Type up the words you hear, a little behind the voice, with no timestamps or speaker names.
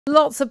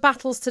lots of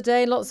battles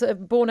today, lots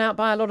of, borne out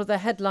by a lot of the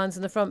headlines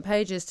in the front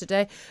pages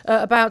today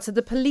about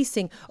the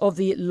policing of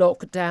the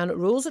lockdown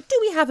rules. Do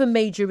we have a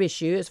major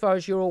issue, as far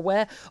as you're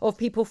aware, of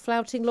people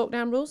flouting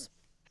lockdown rules?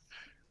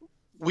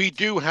 We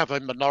do have a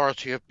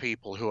minority of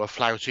people who are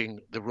flouting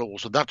the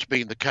rules, and that's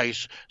been the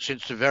case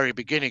since the very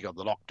beginning of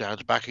the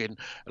lockdowns back in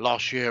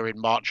last year in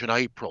March and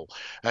April.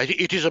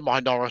 It is a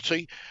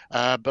minority,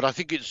 but I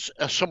think it's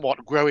a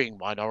somewhat growing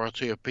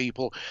minority of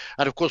people.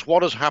 And of course,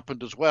 what has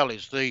happened as well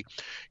is the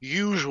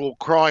usual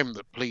crime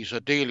that police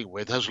are dealing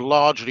with has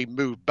largely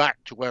moved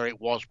back to where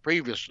it was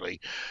previously.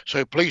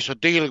 So police are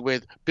dealing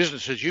with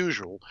business as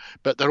usual,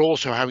 but they're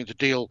also having to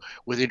deal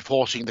with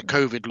enforcing the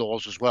COVID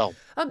laws as well.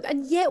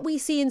 And yet we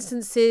see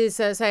instances,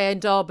 say in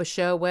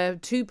Derbyshire, where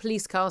two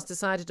police cars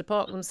decided to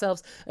park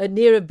themselves at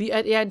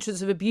the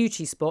entrance of a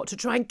beauty spot to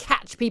try and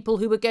catch people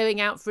who were going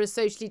out for a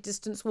socially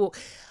distanced walk.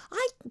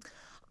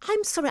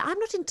 I'm sorry, I'm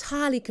not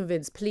entirely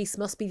convinced police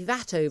must be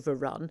that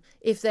overrun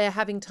if they're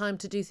having time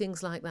to do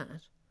things like that.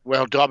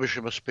 Well,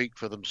 Derbyshire must speak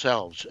for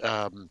themselves.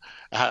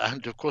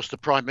 And of course, the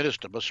Prime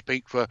Minister must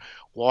speak for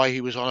why he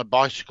was on a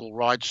bicycle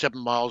ride 7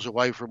 miles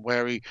away from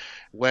where he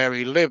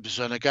lives.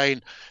 And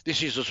again,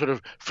 this is the sort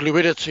of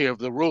fluidity of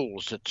the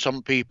rules that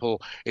some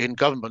people in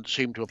government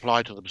seem to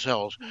apply to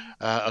themselves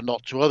and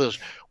not to others.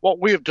 What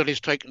we have done is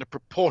taken a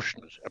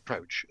proportionate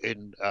approach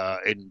in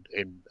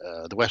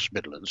the West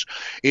Midlands,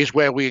 is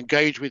where we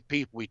engage with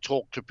people, we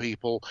talk to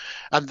people,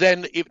 and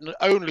then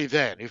only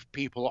then, if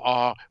people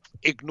are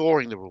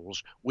ignoring the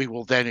rules, we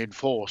will then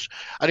enforce.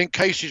 And in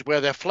cases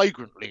where they're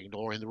flagrantly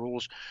ignoring the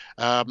rules,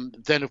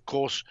 then of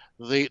course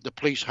the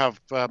police have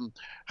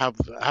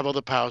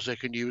other powers they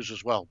can use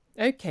as well.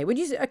 Okay, when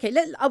you say,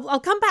 I'll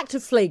come back to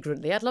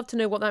flagrantly. I'd love to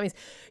know what that means.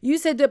 You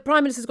said the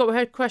Prime Minister's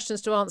got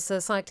questions to answer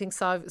cycling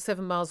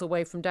 7 miles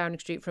away from Downing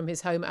Street from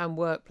his home and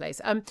workplace.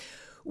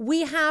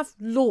 We have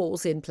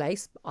laws in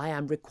place. I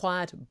am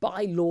required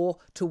by law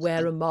to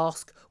wear a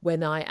mask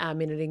when I am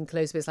in an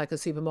enclosed space like a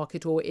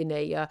supermarket or in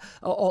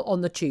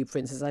on the tube, for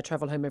instance. I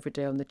travel home every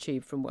day on the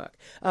tube from work.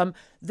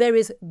 There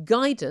is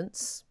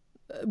guidance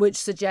which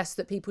suggests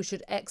that people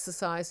should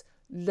exercise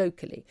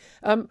locally.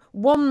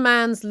 One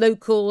man's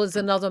local is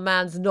another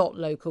man's not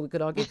local, we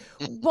could argue.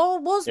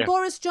 Was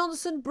Boris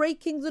Johnson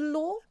breaking the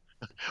law?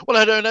 Well,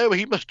 I don't know.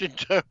 He must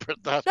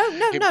interpret that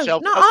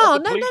himself.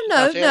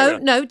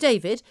 No,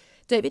 David,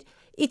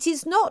 it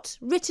is not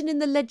written in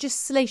the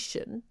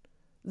legislation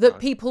that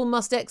people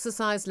must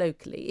exercise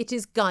locally. It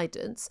is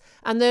guidance,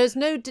 and there is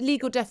no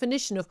legal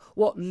definition of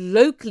what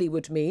locally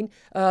would mean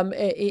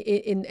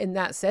in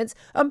that sense.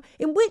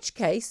 In which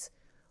case,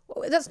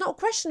 that's not a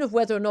question of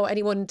whether or not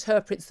anyone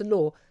interprets the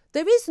law.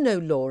 There is no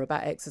law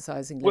about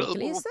exercising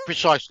locally, is there?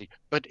 Precisely.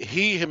 But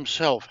he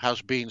himself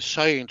has been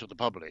saying to the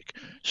public,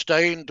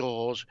 stay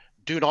indoors,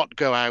 do not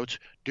go out,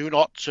 do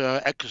not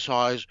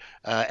exercise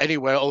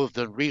anywhere other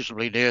than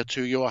reasonably near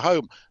to your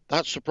home.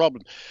 That's the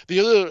problem.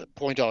 The other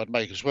point I would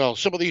make as well,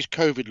 some of these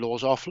COVID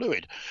laws are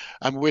fluid.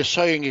 And we're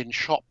saying in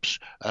shops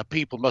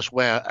people must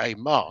wear a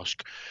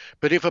mask.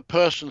 But if a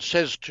person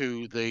says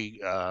to the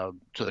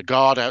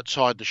guard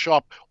outside the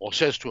shop, or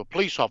says to a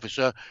police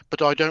officer,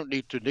 but I don't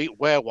need to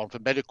wear one for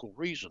medical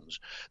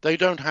reasons, they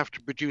don't have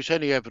to produce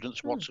any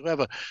evidence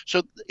whatsoever.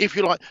 So if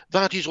you like,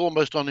 that is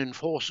almost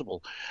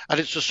unenforceable. And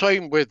it's the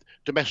same with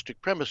domestic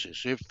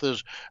premises. If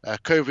there's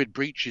COVID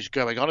breaches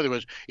going on, in other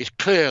words, it's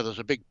clear there's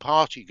a big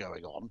party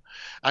going on,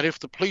 and if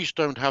the police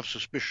don't have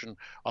suspicion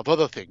of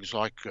other things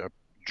like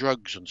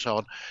drugs and so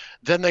on,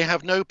 then they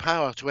have no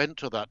power to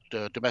enter that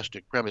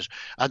domestic premise.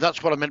 And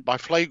that's what I meant by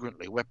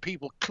flagrantly, where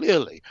people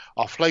clearly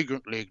are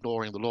flagrantly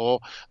ignoring the law.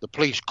 The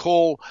police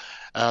call,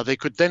 they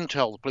could then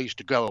tell the police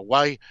to go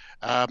away,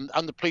 and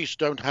the police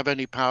don't have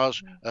any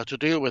powers to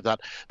deal with that.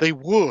 They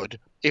would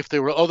if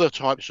there were other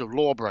types of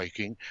law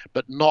breaking,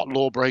 but not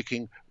law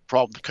breaking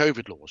from the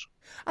COVID laws.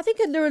 I think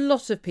there are a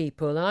lot of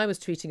people, and I was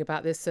tweeting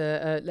about this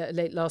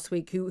late last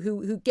week,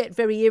 who get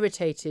very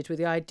irritated with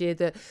the idea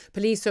that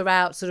police are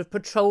out sort of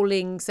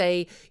patrolling,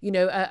 say,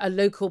 a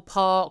local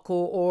park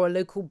or a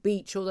local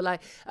beach or the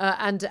like,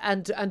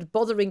 and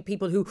bothering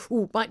people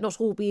who might not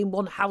all be in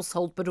one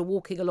household but are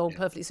walking along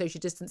perfectly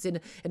social distance in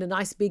a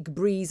nice big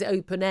breeze,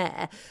 open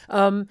air.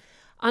 And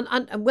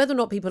whether or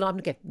not people are,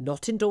 again,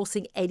 not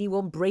endorsing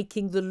anyone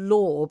breaking the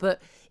law,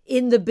 but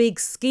in the big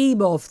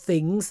scheme of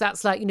things,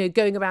 that's like,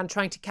 going around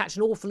trying to catch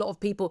an awful lot of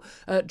people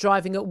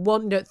driving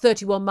at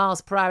 31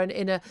 miles per hour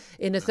in a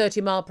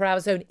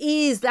 30-mile-per-hour zone.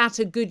 Is that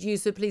a good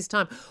use of police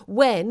time?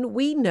 When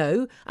we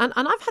know, and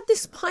I've had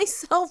this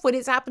myself when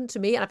it's happened to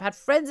me, and I've had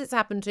friends it's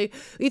happened to,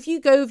 if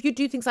you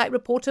do things like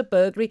report a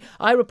burglary.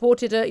 I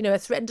reported a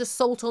threatened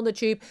assault on the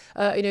tube,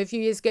 a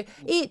few years ago.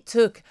 It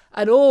took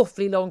an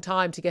awfully long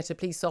time to get a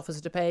police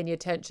officer to pay any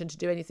attention, to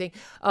do anything.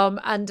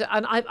 And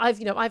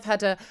I've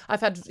had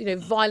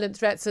violent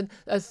threats and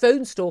a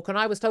phone stalk, and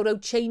I was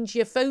told, change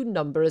your phone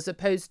number, as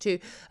opposed to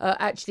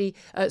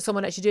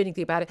someone actually doing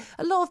anything about it.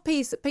 A lot of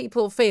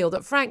people feel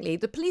that, frankly,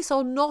 the police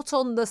are not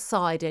on the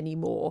side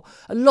anymore.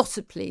 A lot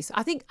of police.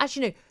 I think,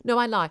 actually, no,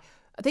 I lie.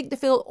 I think they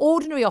feel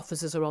ordinary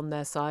officers are on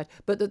their side,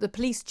 but that the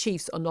police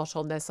chiefs are not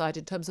on their side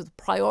in terms of the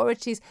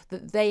priorities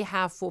that they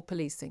have for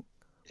policing.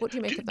 What do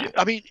you make of that?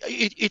 I mean,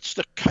 it's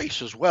the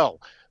case as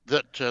well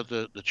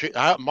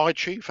that my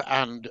chief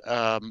and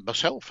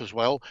myself as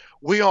well,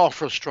 we are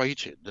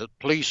frustrated that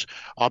police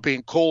are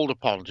being called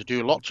upon to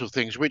do lots of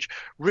things which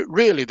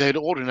really they'd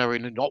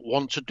ordinarily not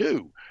want to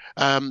do.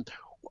 Um,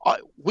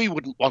 we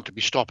wouldn't want to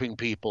be stopping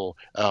people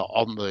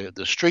on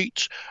the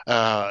streets,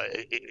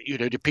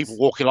 the people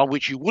walking along,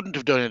 which you wouldn't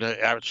have done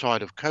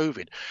outside of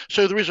COVID.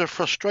 So there is a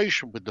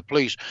frustration with the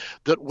police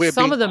that we're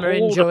Some being of them are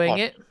called enjoying upon.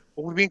 it.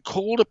 We've been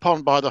called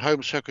upon by the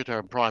Home Secretary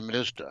and Prime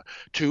Minister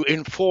to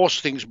enforce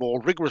things more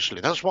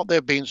rigorously. That's what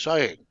they've been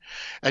saying.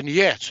 And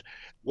yet,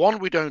 one,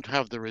 we don't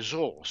have the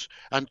resource,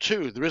 and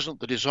two, there isn't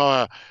the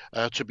desire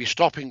to be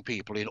stopping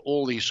people in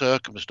all these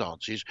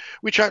circumstances,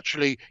 which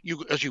actually,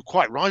 as you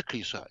quite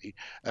rightly say,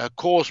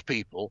 cause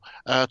people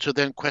to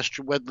then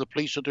question whether the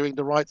police are doing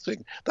the right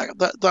thing.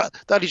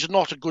 That is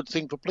not a good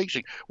thing for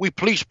policing. We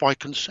police by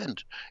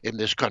consent in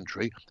this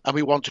country, and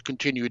we want to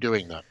continue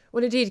doing that.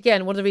 Well, indeed,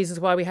 again, one of the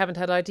reasons why we haven't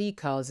had ID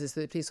cards is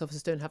that police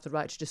officers don't have the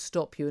right to just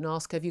stop you and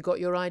ask, have you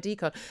got your ID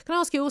card? Can I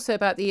ask you also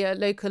about the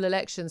local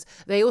elections?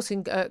 They also,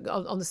 on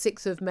the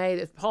 6th of May,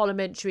 the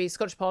parliamentary,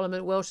 Scottish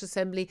Parliament, Welsh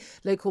Assembly,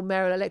 local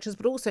mayoral elections,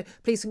 but also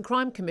Police and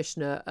Crime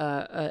Commissioner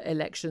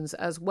elections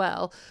as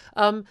well.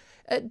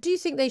 Do you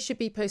think they should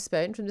be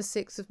postponed from the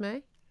 6th of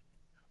May?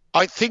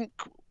 I think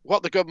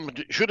what the government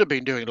should have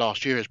been doing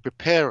last year is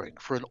preparing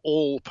for an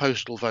all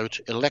postal vote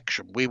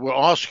election. We were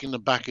asking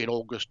them back in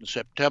August and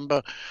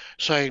September,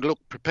 saying, look,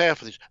 prepare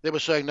for this. They were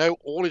saying, no,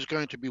 all is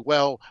going to be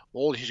well,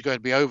 all is going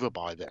to be over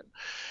by then.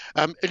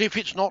 And if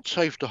it's not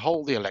safe to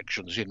hold the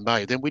elections in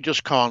May, then we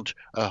just can't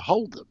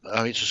hold them.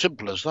 It's as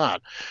simple as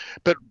that.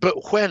 But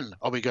when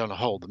are we going to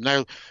hold them?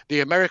 Now, the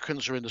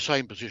Americans are in the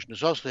same position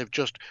as us. They've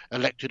just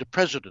elected a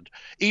president.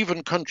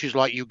 Even countries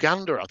like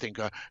Uganda, I think,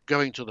 are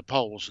going to the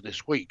polls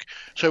this week.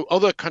 So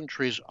other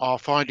countries are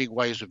finding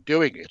ways of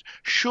doing it.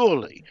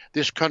 Surely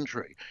this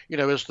country,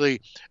 as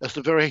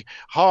the very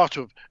heart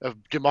of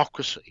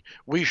democracy,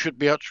 we should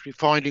be actually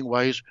finding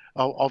ways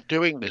of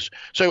doing this.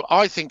 So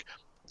I think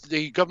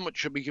the government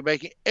should be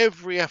making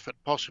every effort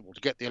possible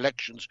to get the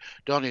elections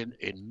done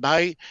in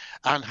May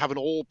and have an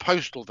all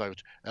postal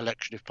vote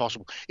election if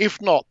possible. If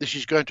not, this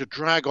is going to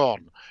drag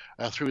on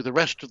through the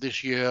rest of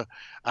this year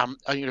and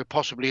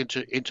possibly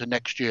into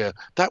next year.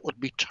 That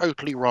would be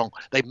totally wrong.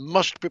 They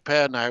must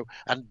prepare now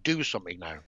and do something now.